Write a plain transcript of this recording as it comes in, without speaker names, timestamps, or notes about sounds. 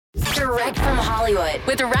Direct from Hollywood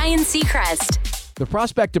with Ryan Seacrest. The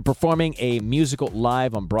prospect of performing a musical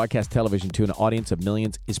live on broadcast television to an audience of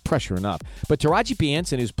millions is pressure enough. But Taraji P.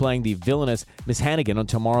 Henson, who's playing the villainous Miss Hannigan on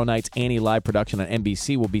tomorrow night's Annie live production on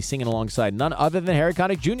NBC, will be singing alongside none other than Harry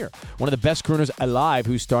Connick Jr., one of the best crooners alive,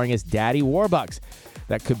 who's starring as Daddy Warbucks.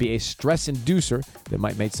 That could be a stress inducer that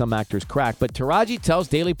might make some actors crack. But Taraji tells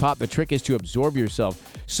Daily Pop the trick is to absorb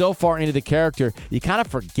yourself so far into the character, you kind of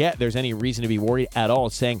forget there's any reason to be worried at all,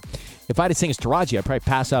 saying, if I had to sing as Taraji, I'd probably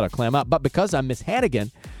pass out or clam up. But because I'm Miss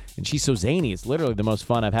Hannigan, and she's so zany, it's literally the most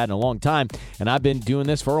fun I've had in a long time, and I've been doing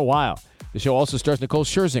this for a while. The show also stars Nicole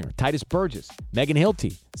Scherzinger, Titus Burgess, Megan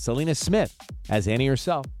Hilty, Selena Smith as Annie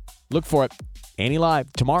herself. Look for it. Annie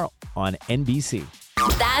Live tomorrow on NBC.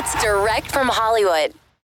 That's Direct from Hollywood.